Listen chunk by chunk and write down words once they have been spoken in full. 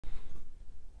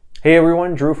Hey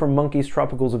everyone, Drew from Monkey's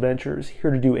Tropicals Adventures, here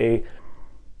to do a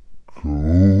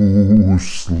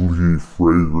ghostly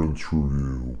fragrance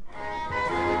review.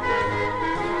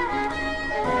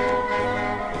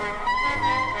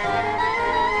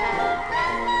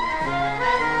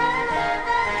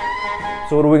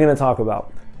 So what are we going to talk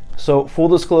about? So full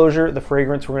disclosure, the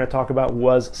fragrance we're going to talk about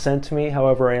was sent to me.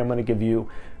 However, I am going to give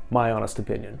you my honest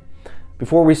opinion.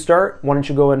 Before we start, why don't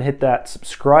you go ahead and hit that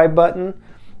subscribe button.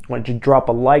 Why don't you drop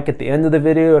a like at the end of the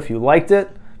video if you liked it.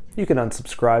 You can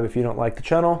unsubscribe if you don't like the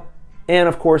channel. And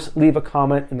of course, leave a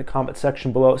comment in the comment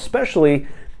section below, especially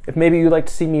if maybe you'd like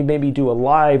to see me maybe do a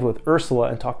live with Ursula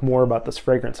and talk more about this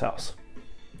fragrance house.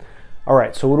 All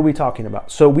right, so what are we talking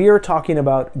about? So we are talking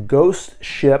about Ghost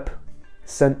Ship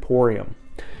Scentporium.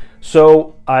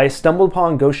 So I stumbled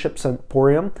upon Ghost Ship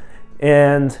Scentporium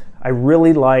and I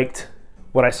really liked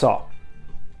what I saw.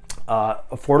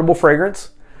 Affordable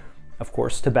fragrance, of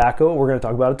course, tobacco. We're going to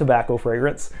talk about a tobacco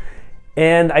fragrance.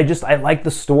 And I like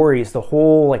the stories, the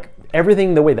whole, like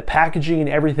everything, the way the packaging and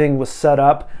everything was set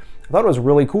up. I thought it was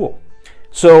really cool.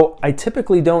 So I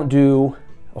typically don't do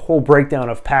a whole breakdown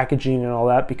of packaging and all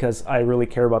that because I really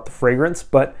care about the fragrance.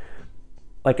 But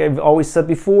like I've always said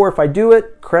before, if I do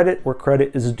it, credit where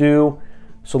credit is due.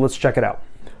 So let's check it out.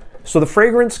 So the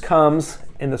fragrance comes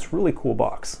in this really cool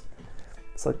box.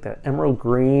 It's like that emerald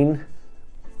green.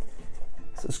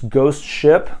 It's this Ghost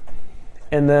Ship.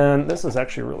 And then this is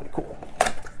actually really cool.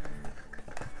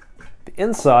 The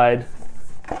inside,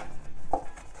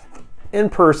 in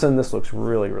person, this looks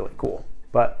really, really cool.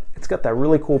 But it's got that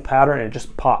really cool pattern and it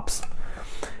just pops.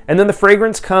 And then the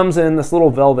fragrance comes in this little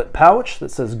velvet pouch that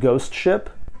says Ghost Ship.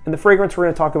 And the fragrance we're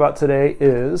going to talk about today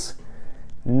is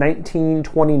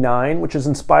 1929, which is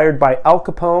inspired by Al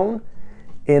Capone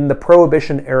in the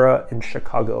Prohibition-Era in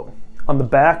Chicago. On the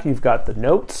back, you've got the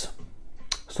notes.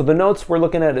 So the notes we're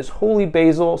looking at is holy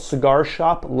basil, cigar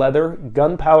shop, leather,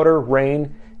 gunpowder,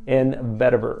 rain, and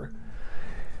vetiver.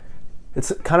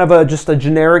 It's kind of just a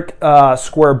generic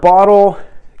square bottle.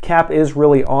 Cap is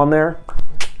really on there.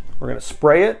 We're going to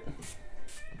spray it.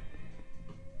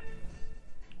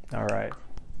 All right.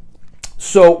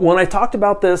 So when I talked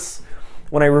about this,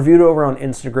 when I reviewed it over on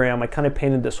Instagram, I kind of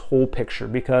painted this whole picture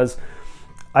because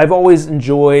I've always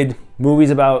enjoyed movies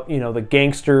about, you know, the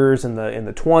gangsters in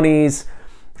the 20s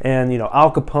and, you know,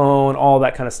 Al Capone, all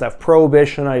that kind of stuff.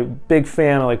 Prohibition, I'm a big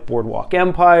fan of like Boardwalk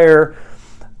Empire,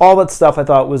 all that stuff I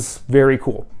thought was very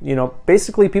cool. You know,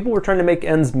 basically people were trying to make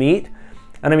ends meet.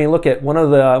 And I mean, look at one of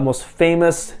the most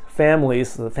famous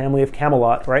families, the family of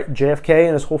Camelot, right? JFK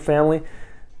and his whole family,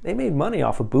 they made money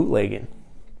off of bootlegging.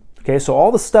 Okay, so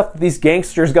all the stuff that these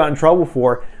gangsters got in trouble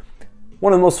for,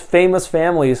 one of the most famous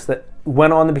families that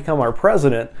went on to become our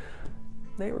president,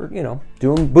 they were, you know,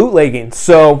 doing bootlegging.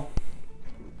 So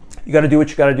you got to do what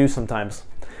you got to do sometimes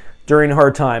during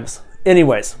hard times.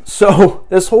 Anyways, so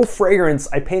this whole fragrance,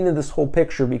 I painted this whole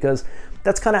picture because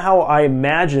that's kind of how I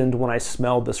imagined when I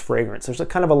smelled this fragrance. There's a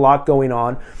kind of a lot going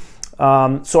on.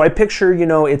 So I picture, you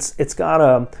know, it's got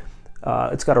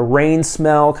a rain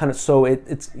smell, kind of. So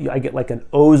I get like an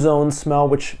ozone smell,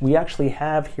 which we actually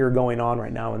have here going on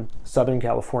right now in Southern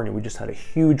California. We just had a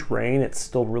huge rain. It's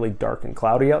still really dark and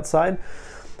cloudy outside.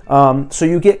 So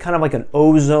you get kind of like an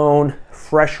ozone,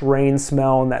 fresh rain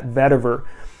smell and that vetiver.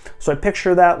 So I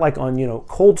picture that like on, you know,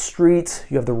 cold streets,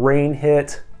 you have the rain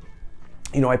hit.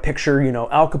 You know, I picture, you know,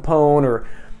 Al Capone or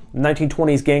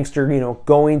 1920s gangster, you know,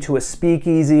 going to a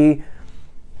speakeasy,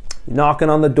 knocking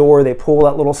on the door, they pull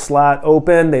that little slat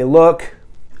open, they look,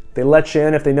 they let you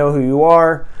in if they know who you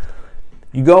are.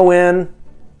 You go in,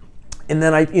 and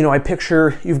then I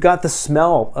picture you've got the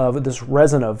smell of this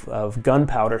resin of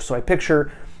gunpowder. So I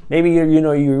picture maybe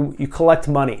you collect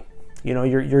money. You know,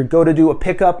 you go to do a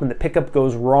pickup and the pickup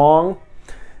goes wrong.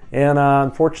 And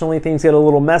unfortunately, things get a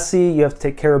little messy. You have to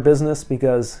take care of business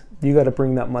because you got to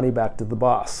bring that money back to the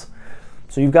boss.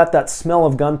 So you've got that smell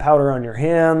of gunpowder on your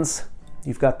hands.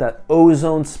 You've got that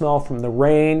ozone smell from the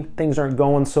rain. Things aren't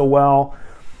going so well.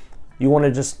 You want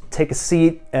to just take a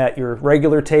seat at your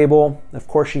regular table. Of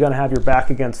course, you're going to have your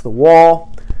back against the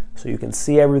wall so you can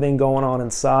see everything going on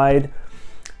inside.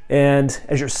 And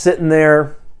as you're sitting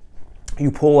there, you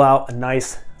pull out a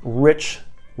nice, rich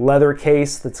leather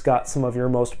case that's got some of your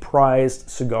most prized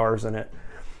cigars in it.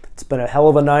 It's been a hell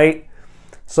of a night.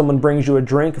 Someone brings you a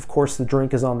drink. Of course, the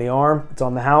drink is on the arm. It's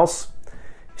on the house.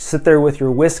 You sit there with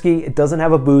your whiskey. It doesn't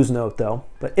have a booze note though.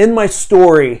 But in my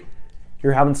story,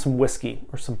 you're having some whiskey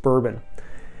or some bourbon.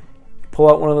 You pull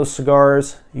out one of those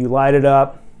cigars. You light it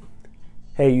up.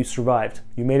 Hey, you survived.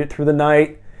 You made it through the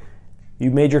night.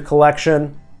 You made your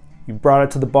collection. You brought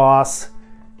it to the boss.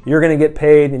 You're going to get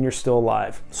paid and you're still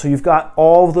alive. So you've got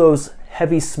all of those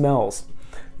heavy smells.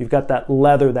 You've got that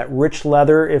leather, that rich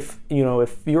leather. If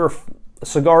you're a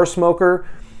cigar smoker,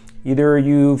 either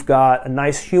you've got a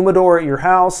nice humidor at your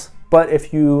house, but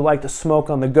if you like to smoke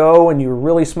on the go and you're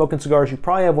really smoking cigars, you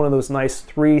probably have one of those nice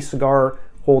 3 cigar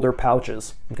holder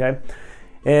pouches, okay?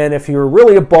 And if you're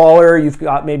really a baller, you've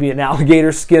got maybe an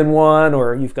alligator skin one,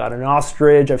 or you've got an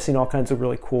ostrich. I've seen all kinds of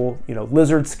really cool,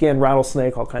 lizard skin,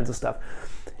 rattlesnake, all kinds of stuff.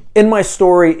 In my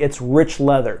story, it's rich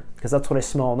leather, because that's what I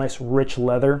smell, nice rich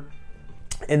leather.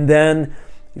 And then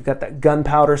you've got that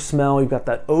gunpowder smell, you've got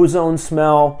that ozone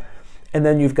smell, and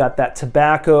then you've got that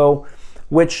tobacco,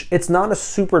 which it's not a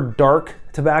super dark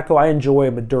tobacco. I enjoy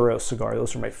a Maduro cigar.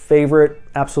 Those are my favorite.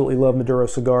 Absolutely love Maduro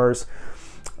cigars.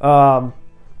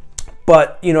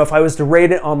 But, if I was to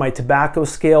rate it on my tobacco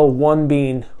scale, 1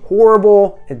 being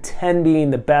horrible and 10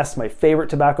 being the best, my favorite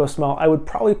tobacco smell, I would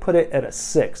probably put it at a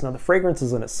 6. Now, the fragrance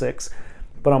isn't a 6,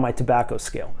 but on my tobacco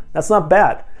scale. That's not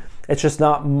bad. It's just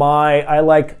not I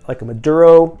like a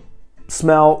Maduro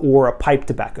smell or a pipe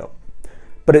tobacco.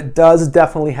 But it does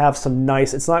definitely have some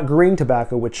nice, it's not green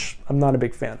tobacco, which I'm not a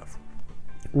big fan of.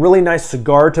 Really nice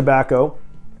cigar tobacco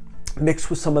mixed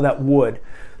with some of that wood.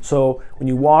 So when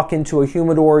you walk into a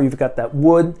humidor, you've got that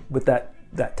wood with that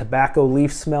tobacco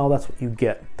leaf smell. That's what you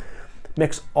get.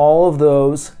 Mix all of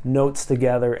those notes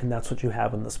together, and that's what you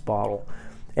have in this bottle.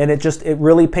 And it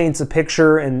really paints a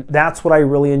picture, and that's what I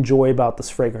really enjoy about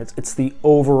this fragrance. It's the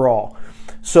overall.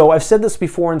 So I've said this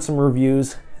before in some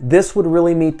reviews, this would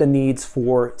really meet the needs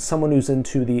for someone who's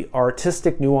into the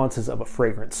artistic nuances of a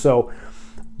fragrance. So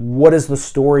what is the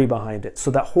story behind it?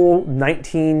 So that whole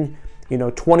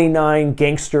 29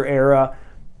 gangster era,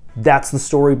 that's the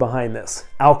story behind this.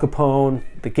 Al Capone,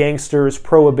 the gangsters,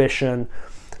 Prohibition.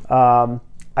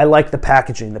 I like the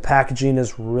packaging. The packaging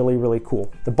is really, really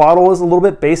cool. The bottle is a little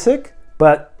bit basic,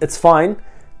 but it's fine.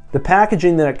 The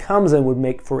packaging that it comes in would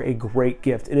make for a great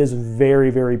gift. It is very,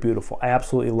 very beautiful. I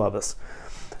absolutely love this.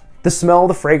 The smell of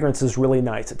the fragrance is really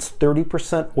nice. It's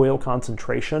 30% oil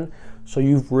concentration, so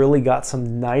you've really got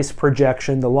some nice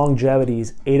projection. The longevity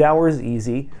is 8 hours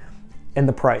easy. And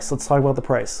the price, let's talk about the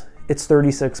price. It's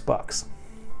 36 bucks.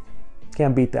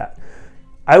 Can't beat that.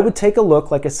 I would take a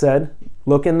look, like I said,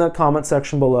 look in the comment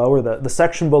section below, or the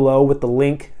section below with the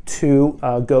link to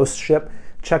Ghost Ship.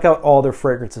 Check out all their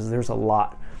fragrances. There's a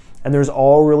lot. And there's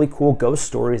all really cool ghost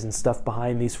stories and stuff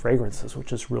behind these fragrances,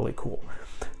 which is really cool.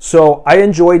 So I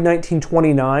enjoyed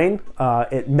 1929.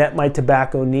 It met my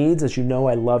tobacco needs. As you know,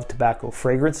 I love tobacco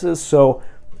fragrances, so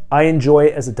I enjoy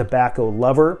it as a tobacco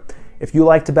lover. If you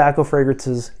like tobacco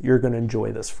fragrances, you're going to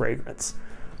enjoy this fragrance.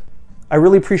 I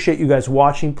really appreciate you guys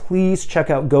watching. Please check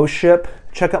out Ghost Ship.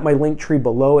 Check out my link tree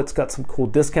below. It's got some cool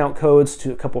discount codes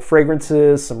to a couple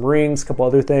fragrances, some rings, a couple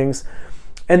other things.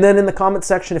 And then in the comment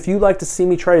section, if you'd like to see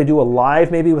me try to do a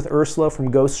live maybe with Ursula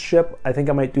from Ghost Ship, I think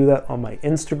I might do that on my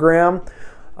Instagram.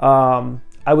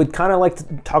 I would kind of like to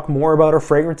talk more about her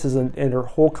fragrances and her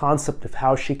whole concept of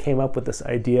how she came up with this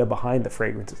idea behind the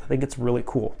fragrances. I think it's really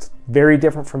cool. It's very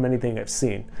different from anything I've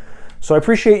seen. So I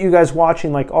appreciate you guys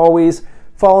watching like always.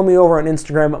 Follow me over on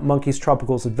Instagram at Monkeys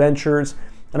Tropicals Adventures.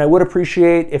 And I would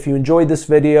appreciate if you enjoyed this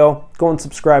video, go and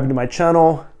subscribe to my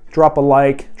channel, drop a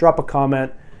like, drop a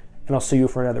comment, and I'll see you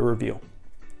for another review.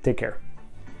 Take care.